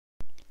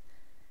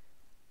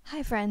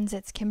Hi friends,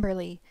 it's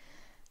Kimberly.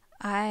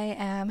 I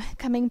am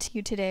coming to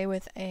you today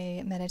with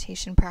a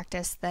meditation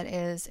practice that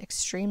is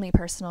extremely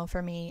personal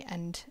for me,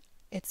 and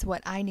it's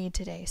what I need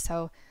today.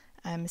 So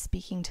I'm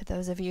speaking to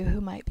those of you who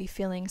might be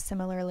feeling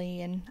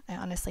similarly, and I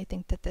honestly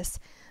think that this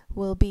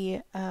will be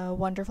a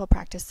wonderful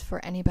practice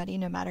for anybody,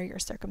 no matter your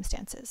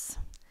circumstances.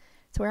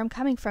 So where I'm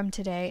coming from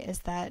today is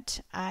that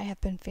I have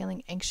been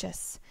feeling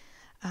anxious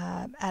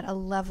at a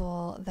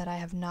level that I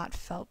have not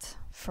felt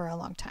for a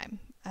long time.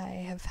 I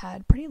have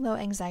had pretty low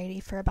anxiety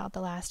for about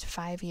the last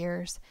 5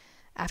 years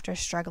after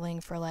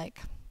struggling for like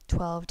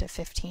 12 to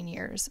 15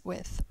 years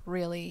with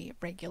really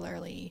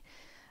regularly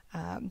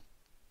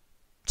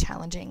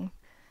challenging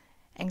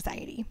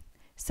anxiety.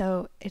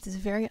 So it's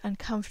very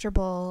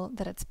uncomfortable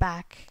that it's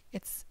back.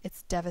 It's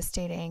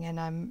devastating, and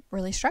I'm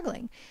really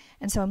struggling.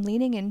 And so I'm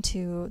leaning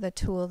into the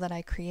tool that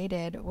I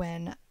created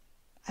when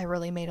I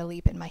really made a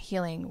leap in my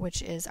healing,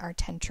 which is our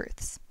 10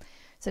 truths.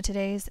 So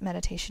today's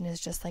meditation is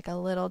just like a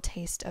little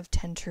taste of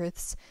 10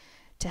 truths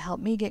to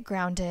help me get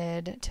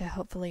grounded, to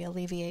hopefully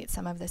alleviate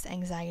some of this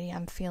anxiety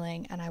I'm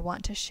feeling, and I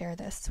want to share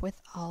this with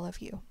all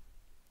of you.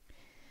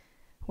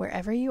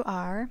 Wherever you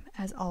are,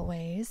 as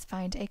always,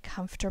 find a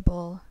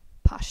comfortable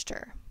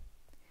posture.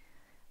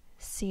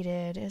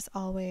 Seated is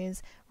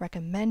always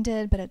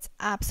recommended, but it's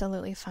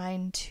absolutely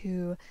fine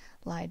to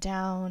lie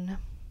down.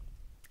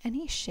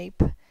 Any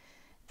shape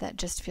that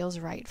just feels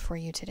right for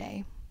you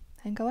today.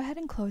 And go ahead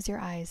and close your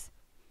eyes.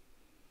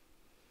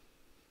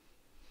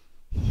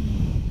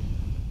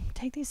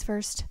 Take these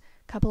first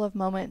couple of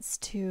moments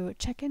to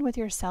check in with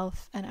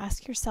yourself and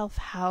ask yourself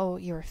how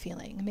you're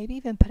feeling. Maybe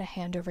even put a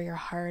hand over your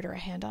heart, or a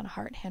hand on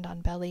heart, hand on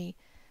belly.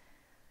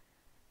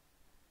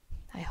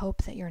 I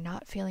hope that you're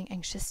not feeling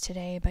anxious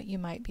today, but you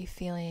might be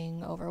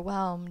feeling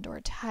overwhelmed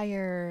or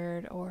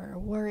tired or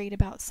worried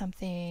about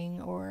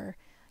something, or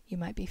you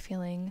might be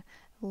feeling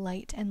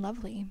light and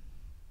lovely.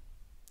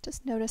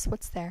 Just notice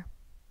what's there.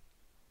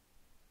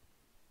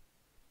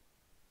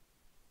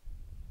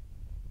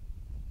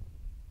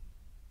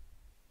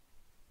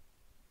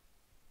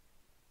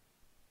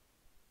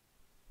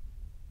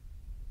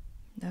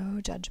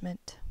 No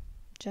judgment,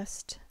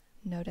 just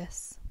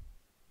notice.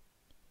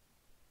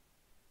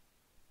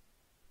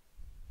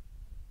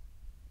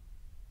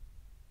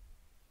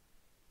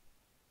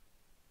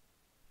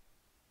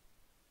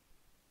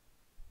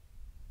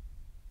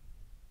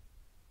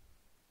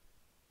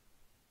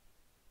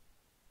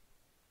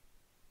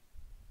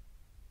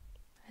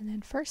 And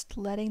then first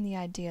letting the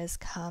ideas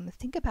come.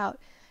 Think about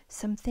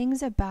some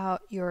things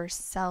about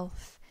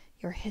yourself,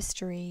 your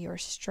history, your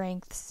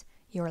strengths,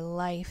 your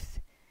life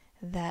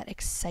that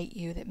excite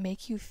you, that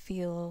make you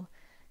feel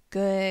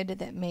good,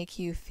 that make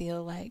you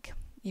feel like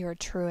your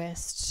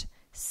truest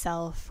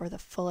self or the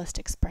fullest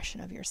expression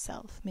of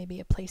yourself.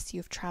 Maybe a place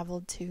you've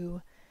traveled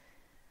to,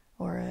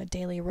 or a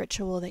daily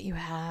ritual that you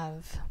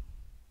have,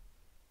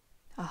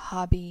 a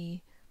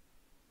hobby,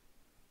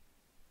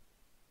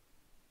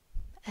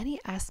 any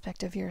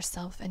aspect of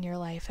yourself and your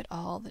life at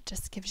all that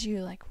just gives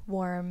you like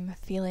warm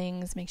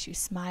feelings, makes you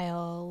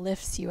smile,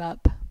 lifts you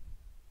up.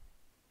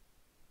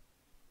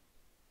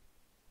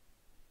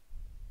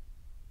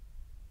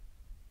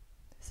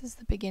 This is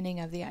the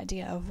beginning of the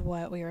idea of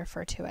what we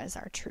refer to as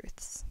our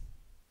truths.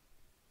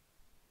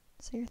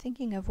 So you're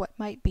thinking of what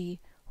might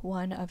be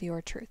one of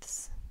your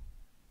truths.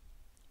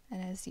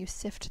 And as you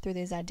sift through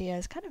these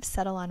ideas, kind of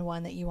settle on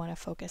one that you want to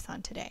focus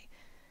on today.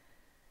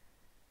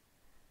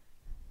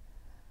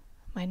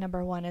 My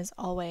number one is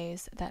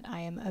always that I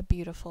am a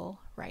beautiful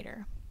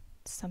writer.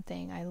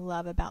 Something I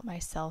love about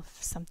myself,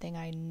 something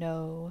I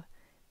know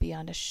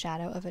beyond a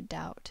shadow of a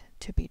doubt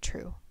to be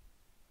true.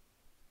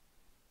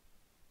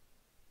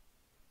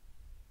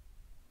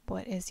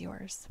 What is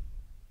yours?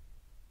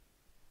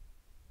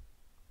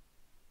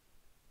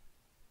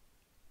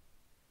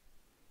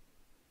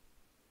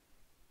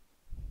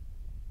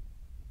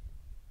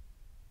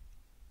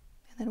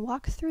 And then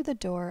walk through the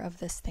door of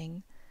this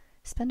thing.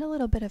 Spend a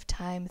little bit of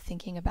time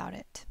thinking about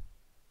it.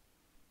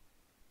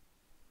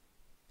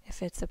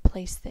 If it's a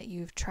place that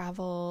you've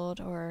traveled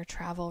or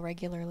travel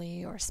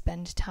regularly or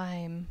spend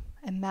time,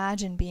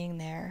 imagine being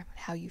there,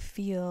 how you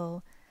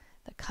feel,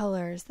 the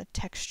colors, the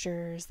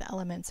textures, the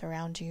elements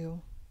around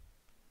you.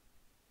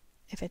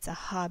 If it's a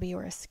hobby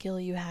or a skill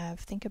you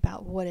have, think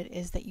about what it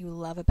is that you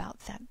love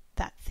about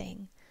that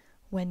thing.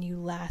 When you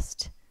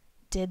last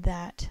did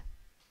that,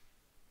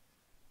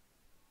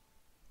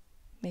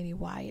 maybe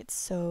why it's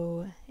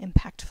so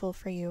impactful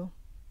for you.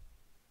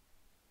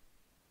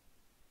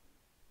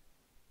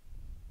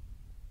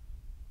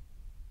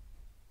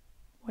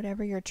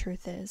 Whatever your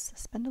truth is,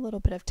 spend a little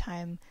bit of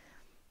time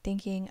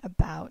thinking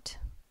about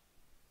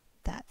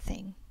that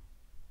thing.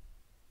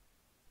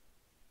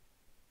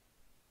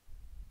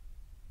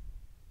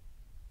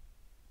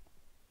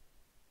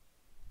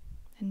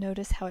 And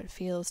notice how it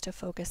feels to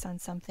focus on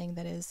something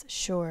that is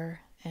sure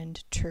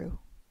and true.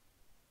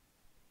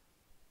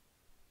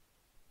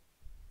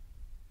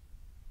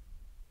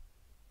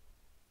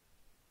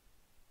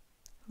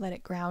 Let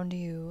it ground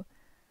you.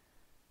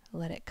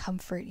 Let it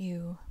comfort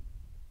you.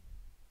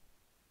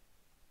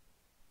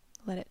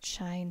 Let it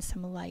shine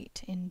some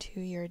light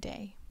into your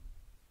day.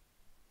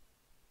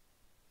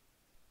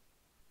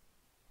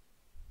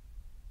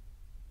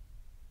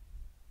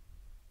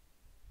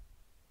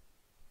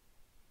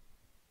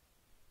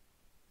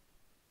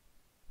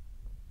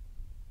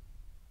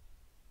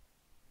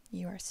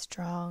 You are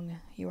strong,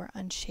 you are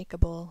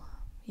unshakable,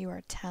 you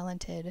are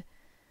talented,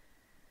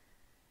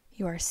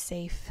 you are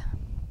safe.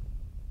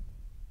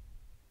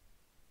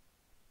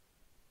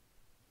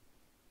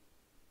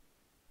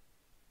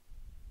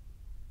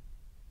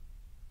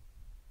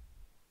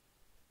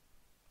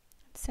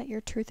 Set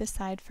your truth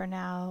aside for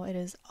now. It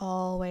is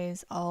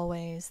always,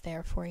 always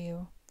there for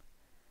you.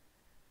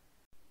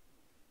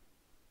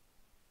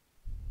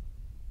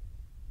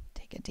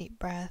 Take a deep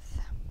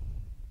breath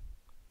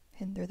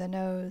in through the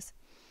nose,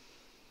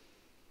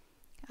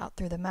 out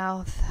through the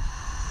mouth.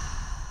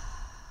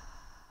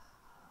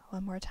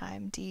 One more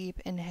time. Deep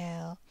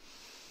inhale.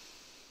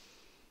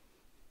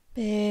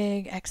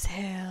 Big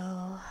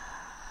exhale.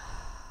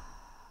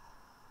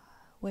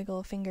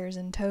 Wiggle fingers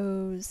and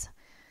toes.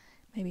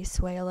 Maybe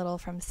sway a little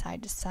from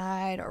side to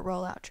side or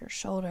roll out your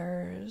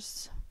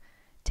shoulders.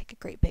 Take a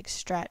great big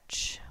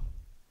stretch.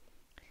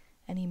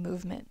 Any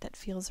movement that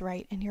feels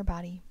right in your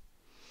body.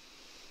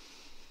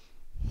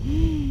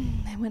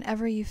 And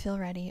whenever you feel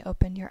ready,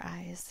 open your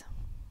eyes.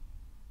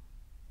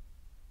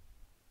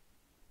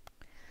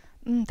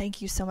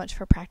 Thank you so much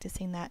for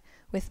practicing that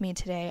with me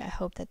today. I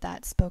hope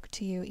that spoke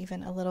to you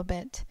even a little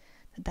bit,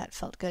 that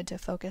felt good to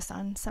focus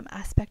on some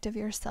aspect of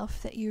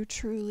yourself that you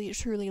truly,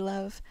 truly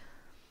love.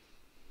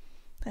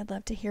 I'd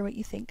love to hear what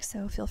you think,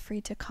 so feel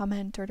free to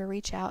comment or to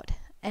reach out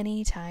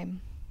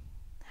anytime.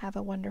 Have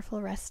a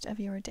wonderful rest of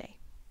your day.